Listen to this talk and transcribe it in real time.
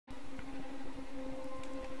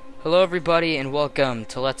Hello everybody and welcome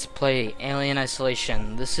to Let's Play Alien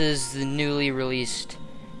Isolation. This is the newly released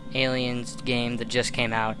Aliens game that just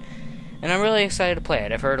came out, and I'm really excited to play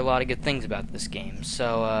it. I've heard a lot of good things about this game,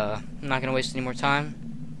 so I'm not going to waste any more time.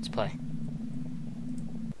 Let's play.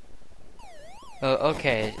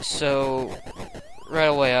 Okay, so right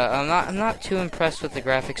away, I'm not too impressed with the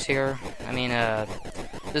graphics here. I mean,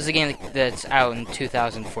 this is a game that's out in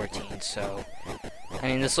 2014, so I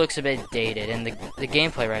mean, this looks a bit dated, and the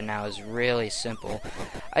gameplay right now is really simple.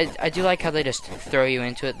 I do like how they just throw you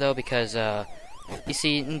into it, though, because, you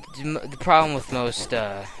see, the problem with most,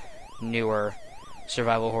 newer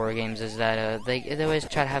survival horror games is that, they always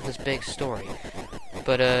try to have this big story.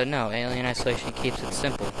 But, no, Alien Isolation keeps it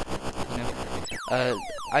simple, you know?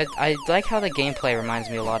 I like how the gameplay reminds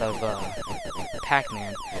me a lot of,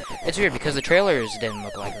 Pac-Man. It's weird, because the trailers didn't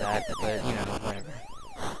look like that, but, you know, whatever.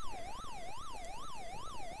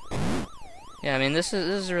 Yeah, I mean, this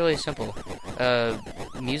is really simple.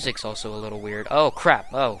 Music's also a little weird. Oh,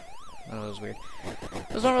 crap. Oh, that was weird.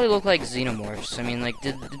 Those don't really look like xenomorphs. I mean, like,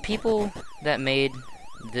 did the people that made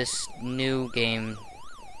this new game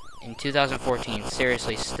in 2014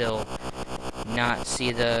 seriously still not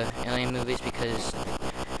see the Alien movies? Because,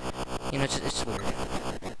 you know, it's weird.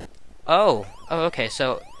 Oh, okay,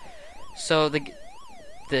 so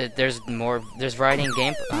there's variety in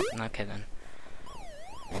game. Oh, okay then.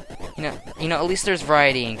 You know, at least there's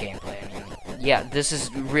variety in gameplay. I mean, yeah, this is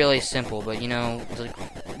really simple, but you know, like,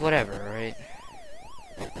 whatever, right?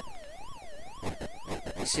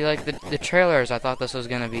 See, like, the trailers, I thought this was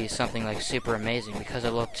gonna be something, like, super amazing, because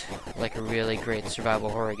it looked like a really great survival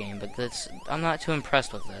horror game, but I'm not too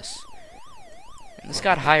impressed with this. And this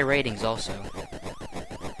got high ratings, also.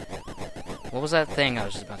 What was that thing I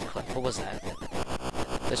was just about to click? What was that?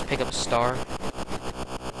 Just pick up a star?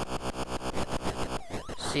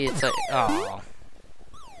 See, it's like, oh,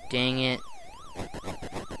 dang it.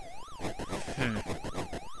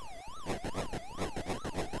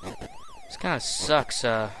 This kind of sucks,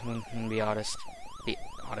 I'm gonna be honest. I'm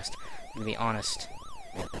gonna be honest.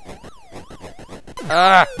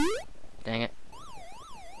 Ah! Dang it.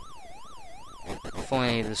 If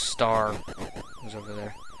only the star was over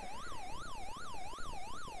there.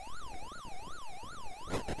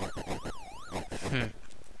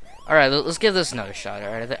 Alright, let's give this another shot,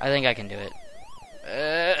 alright? I think I can do it.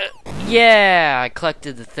 Yeah! I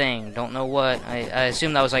collected the thing. Don't know what. I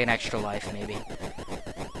assume that was like an extra life, maybe.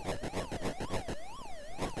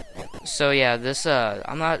 So yeah, this,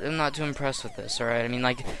 I'm not too impressed with this, alright? I mean,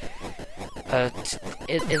 like,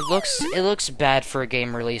 it looks bad for a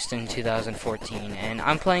game released in 2014, and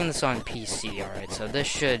I'm playing this on PC, alright? So this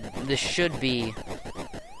should be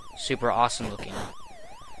super awesome looking.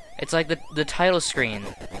 It's like the title screen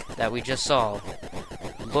that we just saw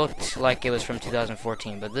looked like it was from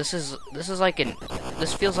 2014, but this feels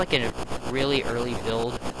like a really early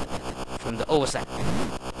build from the. Oh, what's that?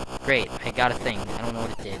 Great, I got a thing. I don't know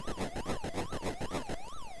what it did.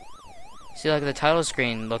 See, like, the title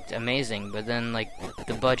screen looked amazing, but then, like,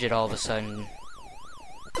 the budget all of a sudden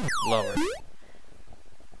lowered.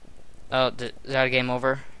 Oh, is that a game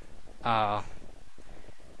over? Oh.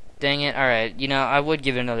 Dang it! Alright, you know, I would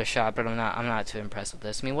give it another shot, but I'm not too impressed with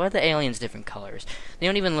this. I mean, what are the aliens different colors? They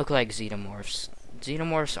don't even look like xenomorphs.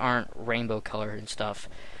 Xenomorphs aren't rainbow colored and stuff.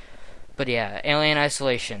 But yeah, Alien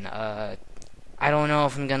Isolation. I don't know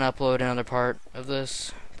if I'm gonna upload another part of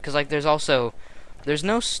this, because like there's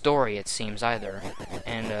no story, it seems, either,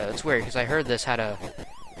 and it's weird because I heard this had a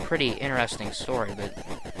pretty interesting story, but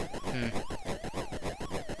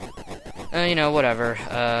you know, whatever.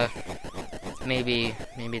 Maybe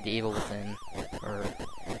The Evil Within or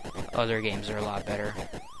other games are a lot better.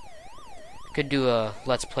 Could do a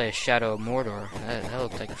Let's Play a Shadow of Mordor. That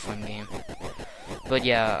looked like a fun game. But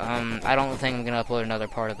yeah, I don't think I'm gonna upload another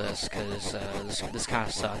part of this because this kind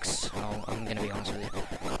of sucks. I'm gonna be honest with you.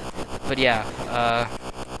 But yeah,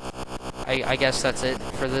 I guess that's it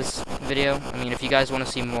for this video. I mean, if you guys want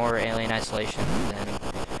to see more Alien Isolation, then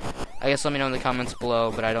I guess let me know in the comments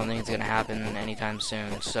below. But I don't think it's gonna happen anytime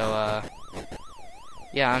soon. So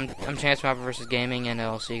yeah, I'm Chance Mapper vs. Gaming, and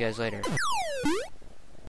I'll see you guys later.